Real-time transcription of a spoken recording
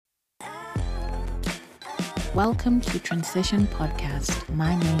Welcome to Transition Podcast.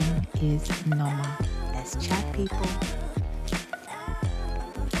 My name is Norma. Let's chat, people.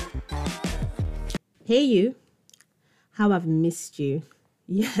 Hey, you. How I've missed you.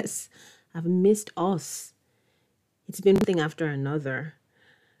 Yes, I've missed us. It's been one thing after another.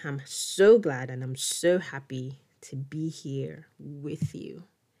 I'm so glad and I'm so happy to be here with you.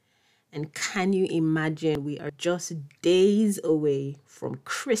 And can you imagine we are just days away from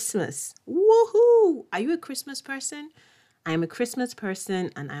Christmas? Woohoo! Are you a Christmas person? I am a Christmas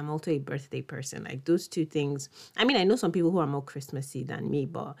person and I'm also a birthday person. Like those two things. I mean, I know some people who are more Christmassy than me,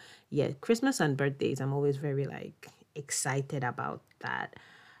 but yeah, Christmas and birthdays, I'm always very like excited about that.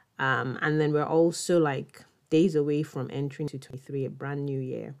 And then we're also like days away from entering to 23, a brand new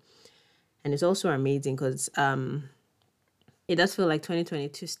year. And it's also amazing because it does feel like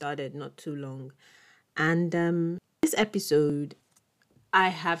 2022 started not too long. And this episode, I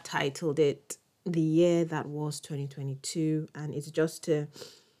have titled it The Year That Was 2022. And it's just an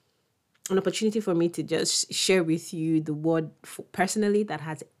opportunity for me to just share with you the word personally that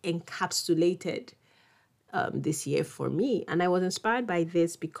has encapsulated this year for me. And I was inspired by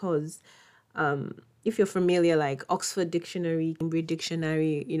this because if you're familiar, like Oxford Dictionary, Cambridge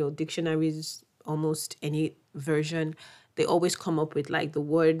Dictionary, dictionaries, almost any version, they always come up with like the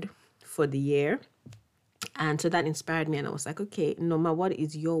word for the year. And so that inspired me. And I was like, okay, Norma, what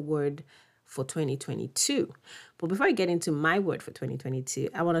is your word for 2022? But before I get into my word for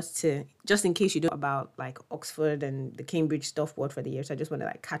 2022, I want us to, just in case you don't know about like Oxford and the Cambridge stuff word for the year, so I just want to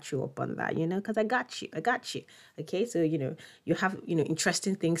like catch you up on that, because I got you. Okay, so, you have,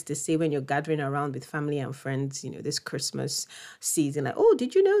 interesting things to say when you're gathering around with family and friends, this Christmas season. Like, oh,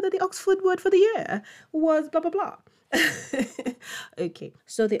 did you know that the Oxford word for the year was blah, blah, blah? Okay,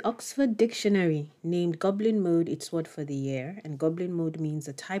 so the Oxford Dictionary named goblin mode its word for the year, and goblin mode means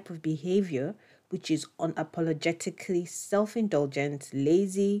a type of behavior which is unapologetically self-indulgent,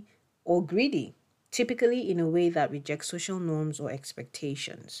 lazy, or greedy, typically in a way that rejects social norms or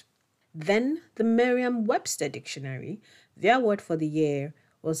expectations. Then the Merriam-Webster Dictionary, their word for the year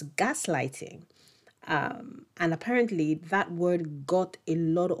was gaslighting. And apparently that word got a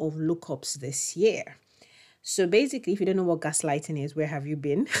lot of lookups this year. So basically, if you don't know what gaslighting is, where have you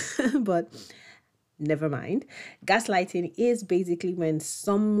been? But never mind. Gaslighting is basically when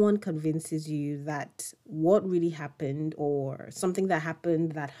someone convinces you that what really happened or something that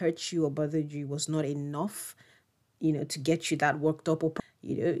happened that hurt you or bothered you was not enough, to get you that worked up, or,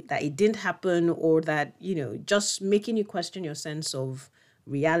 that it didn't happen, or that, just making you question your sense of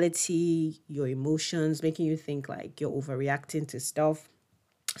reality, your emotions, making you think like you're overreacting to stuff.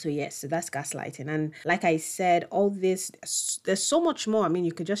 So yes, so that's gaslighting. And like I said, all this, there's so much more. I mean,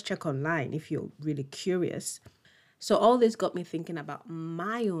 you could just check online if you're really curious. So all this got me thinking about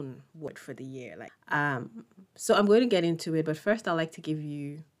my own word for the year. So I'm going to get into it, but first I'd like to give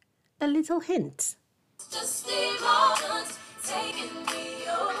you a little hint.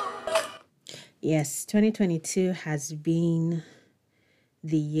 Yes, 2022 has been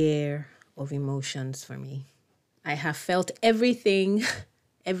the year of emotions for me. I have felt everything,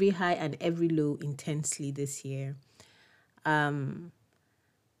 every high and every low intensely this year. I don't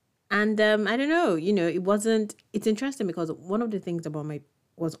know, it's interesting because one of the things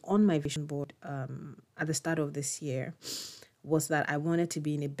was on my vision board at the start of this year was that I wanted to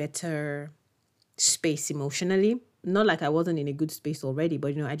be in a better space emotionally. Not like I wasn't in a good space already,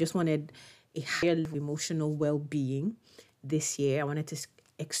 but, I just wanted a higher level of emotional well-being this year. I wanted to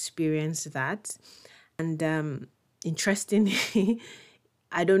experience that. And interestingly,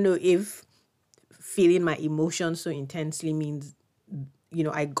 I don't know if feeling my emotions so intensely means,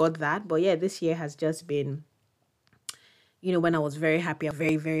 I got that. But yeah, this year has just been, when I was very happy,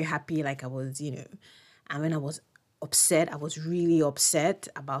 very, very happy, like I was, and when I was upset, I was really upset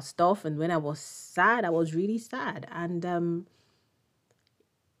about stuff. And when I was sad, I was really sad. And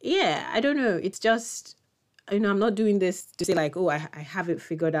yeah, I don't know. It's just, I'm not doing this to say like, oh, I haven't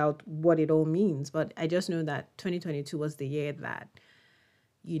figured out what it all means. But I just know that 2022 was the year that,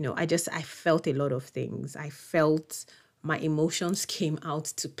 I felt a lot of things. I felt my emotions came out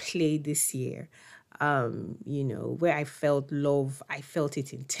to play this year. Where I felt love, I felt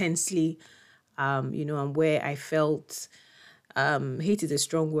it intensely. And where I felt, hate is a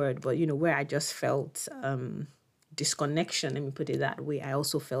strong word, but, where I just felt disconnection, let me put it that way, I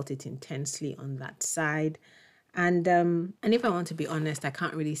also felt it intensely on that side. And if I want to be honest, I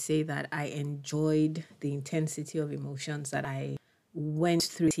can't really say that I enjoyed the intensity of emotions that I went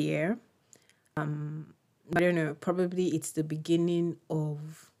through here. I don't know, probably it's the beginning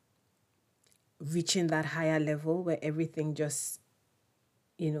of reaching that higher level where everything just,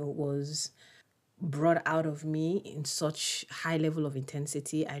 was brought out of me in such high level of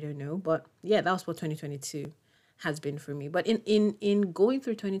intensity. I don't know. But yeah, that was what 2022 has been for me. But in going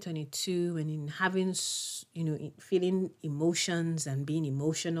through 2022 and in having, feeling emotions and being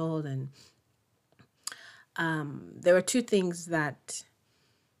emotional, and there were two things that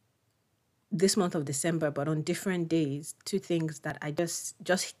this month of December, but on different days, two things that I just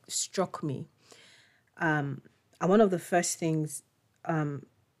struck me. And one of the first things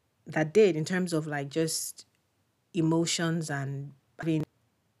that did, in terms of like just emotions and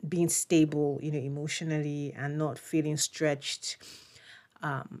being stable, emotionally, and not feeling stretched,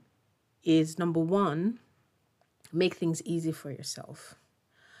 is number one, make things easy for yourself.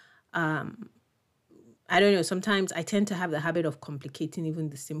 I don't know, sometimes I tend to have the habit of complicating even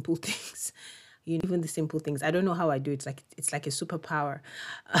the simple things. Even the simple things. I don't know how I do it. It's like a superpower.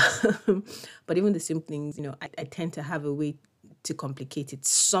 But even the simple things, I tend to have a way to complicate it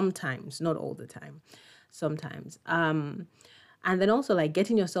sometimes, not all the time. Sometimes. And then also like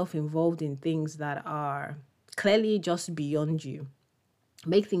getting yourself involved in things that are clearly just beyond you.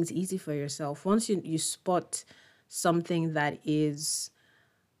 Make things easy for yourself. Once you spot something that is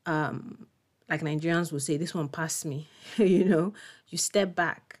like Nigerians would say, this one passed me, you step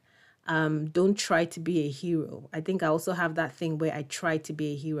back. Don't try to be a hero. I think I also have that thing where I try to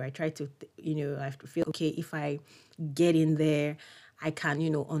be a hero. I try to, I have to feel, okay, if I get in there, I can,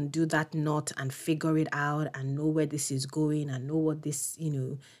 undo that knot and figure it out and know where this is going and know what this,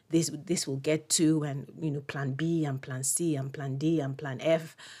 this will get to, and, plan B and plan C and plan D and plan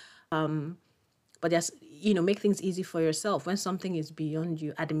F. But just, make things easy for yourself. When something is beyond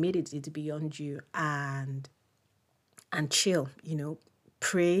you, admit it's beyond you, and chill,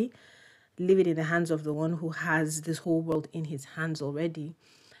 pray, leave it in the hands of the one who has this whole world in his hands already,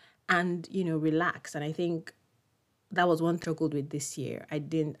 and, relax. And I think that was one struggled with this year. I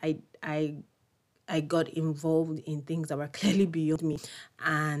got involved in things that were clearly beyond me,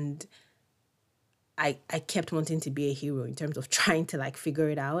 and I kept wanting to be a hero in terms of trying to like figure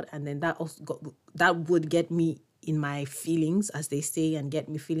it out. And then that would get me in my feelings, as they say, and get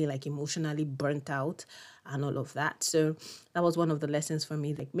me feeling like emotionally burnt out and all of that. So that was one of the lessons for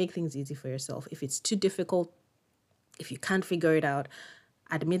me. Like, make things easy for yourself. If it's too difficult, if you can't figure it out,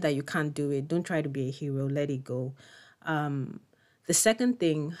 admit that you can't do it. Don't try to be a hero. Let it go. The second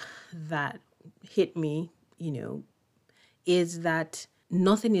thing that hit me, is that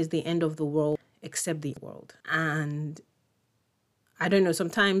nothing is the end of the world except the world. And I don't know,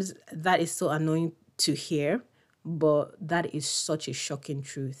 sometimes that is so annoying to hear, but that is such a shocking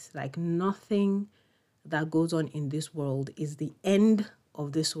truth. Like, nothing that goes on in this world is the end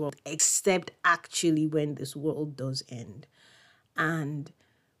of this world, except actually when this world does end. And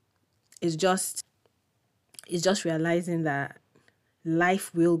it's just realizing that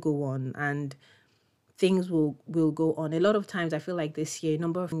life will go on and things will go on. A lot of times I feel like this year, a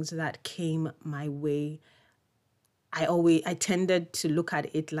number of things that came my way, I tended to look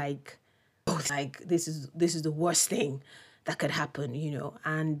at it like, oh, like this is the worst thing that could happen,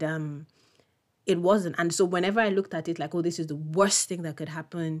 and it wasn't. And so whenever I looked at it like, oh, this is the worst thing that could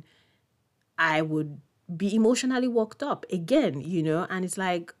happen, I would be emotionally worked up again, and it's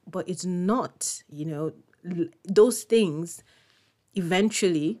like, but it's not, those things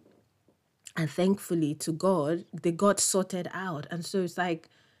eventually, and thankfully to God, they got sorted out. And so it's like,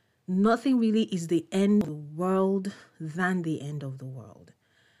 nothing really is the end of the world than the end of the world.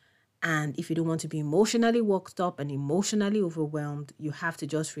 And if you don't want to be emotionally worked up and emotionally overwhelmed, you have to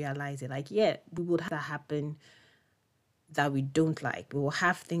just realize it. Like, yeah, we would have that happen that we don't like. We will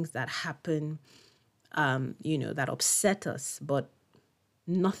have things that happen, that upset us, but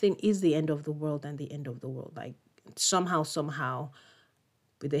nothing is the end of the world and the end of the world. Like, somehow,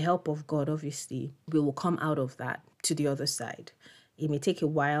 with the help of God, obviously, we will come out of that to the other side. It may take a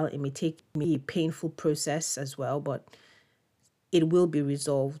while. It may take me a painful process as well, but it will be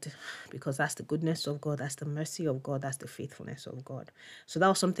resolved, because that's the goodness of God, that's the mercy of God, that's the faithfulness of God. So that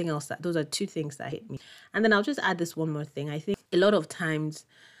was something else. Those are two things that hit me. And then I'll just add this one more thing. I think a lot of times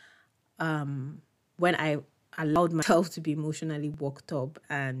when I allowed myself to be emotionally worked up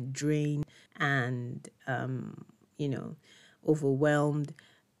and drained and, overwhelmed,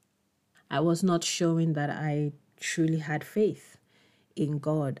 I was not showing that I truly had faith in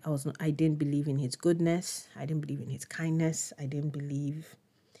God. I didn't believe in his goodness. I didn't believe in his kindness. I didn't believe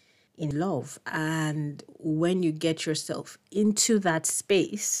in love. And when you get yourself into that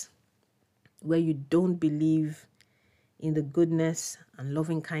space where you don't believe in the goodness and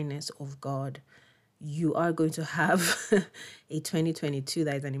loving kindness of God, you are going to have a 2022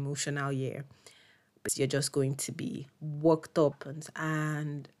 that is an emotional year. But you're just going to be worked up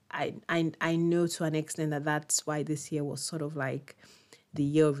and I know to an extent that that's why this year was sort of like the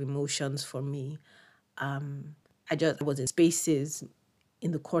year of emotions for me. I was in spaces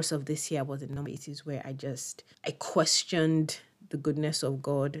in the course of this year. I was in spaces where I questioned the goodness of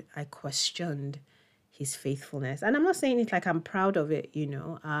God. I questioned his faithfulness. And I'm not saying it like I'm proud of it,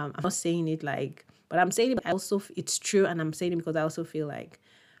 I'm not saying it like, but I'm saying it, it's true. And I'm saying it because I also feel like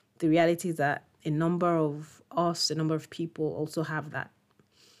the reality is that a number of people also have that,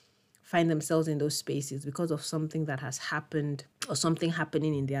 find themselves in those spaces because of something that has happened or something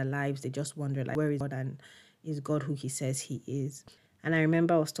happening in their lives. They just wonder, like, where is God, and is God who he says he is? And I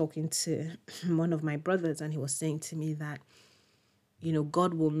remember I was talking to one of my brothers, and he was saying to me that,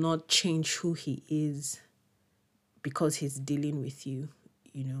 God will not change who he is because he's dealing with you,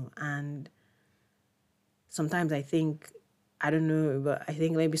 and sometimes I think, I don't know, but I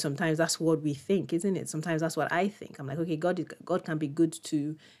think maybe sometimes that's what we think, isn't it? Sometimes that's what I think. I'm like, okay, God can be good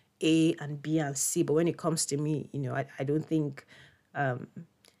to A and B and C, but when it comes to me, I don't think,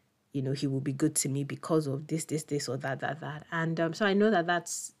 he will be good to me because of this, or that. And so I know that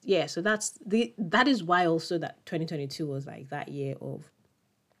is why also that 2022 was like that year of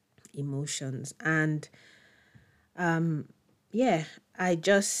emotions. And I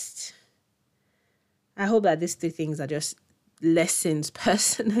hope that these 3 things are just lessons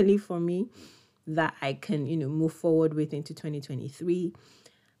personally for me that I can, move forward with into 2023.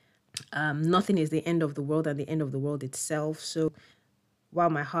 Nothing is the end of the world and the end of the world itself. So while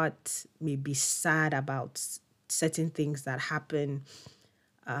my heart may be sad about certain things that happen,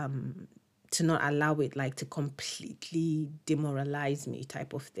 to not allow it like to completely demoralize me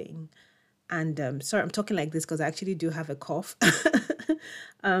type of thing. And sorry, I'm talking like this because I actually do have a cough.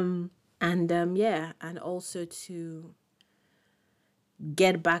 And also to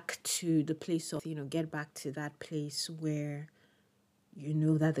get back to the place of, get back to that place where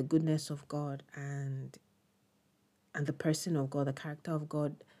that the goodness of God and the person of God, the character of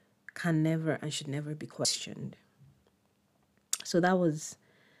God can never and should never be questioned. So that was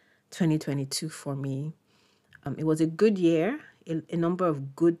 2022 for me. It was a good year. A number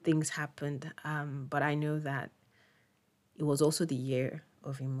of good things happened, but I know that it was also the year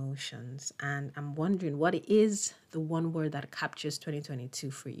of emotions. And I'm wondering, what is the one word that captures 2022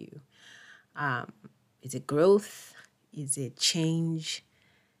 for you? Is it growth? Is it change?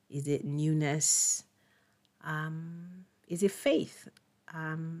 Is it newness? Is it faith?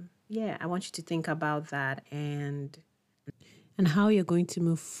 I want you to think about that and how you're going to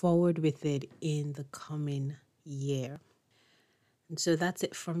move forward with it in the coming year. And so that's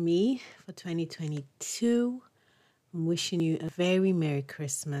it for me for 2022. I'm wishing you a very Merry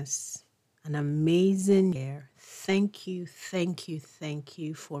Christmas, an amazing year. Thank you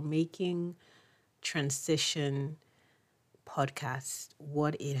for making Transition Podcast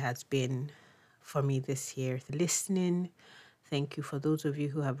what it has been for me this year. Listening. Thank you for those of you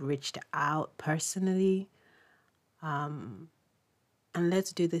who have reached out personally. And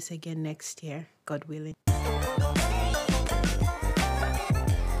let's do this again next year, God willing.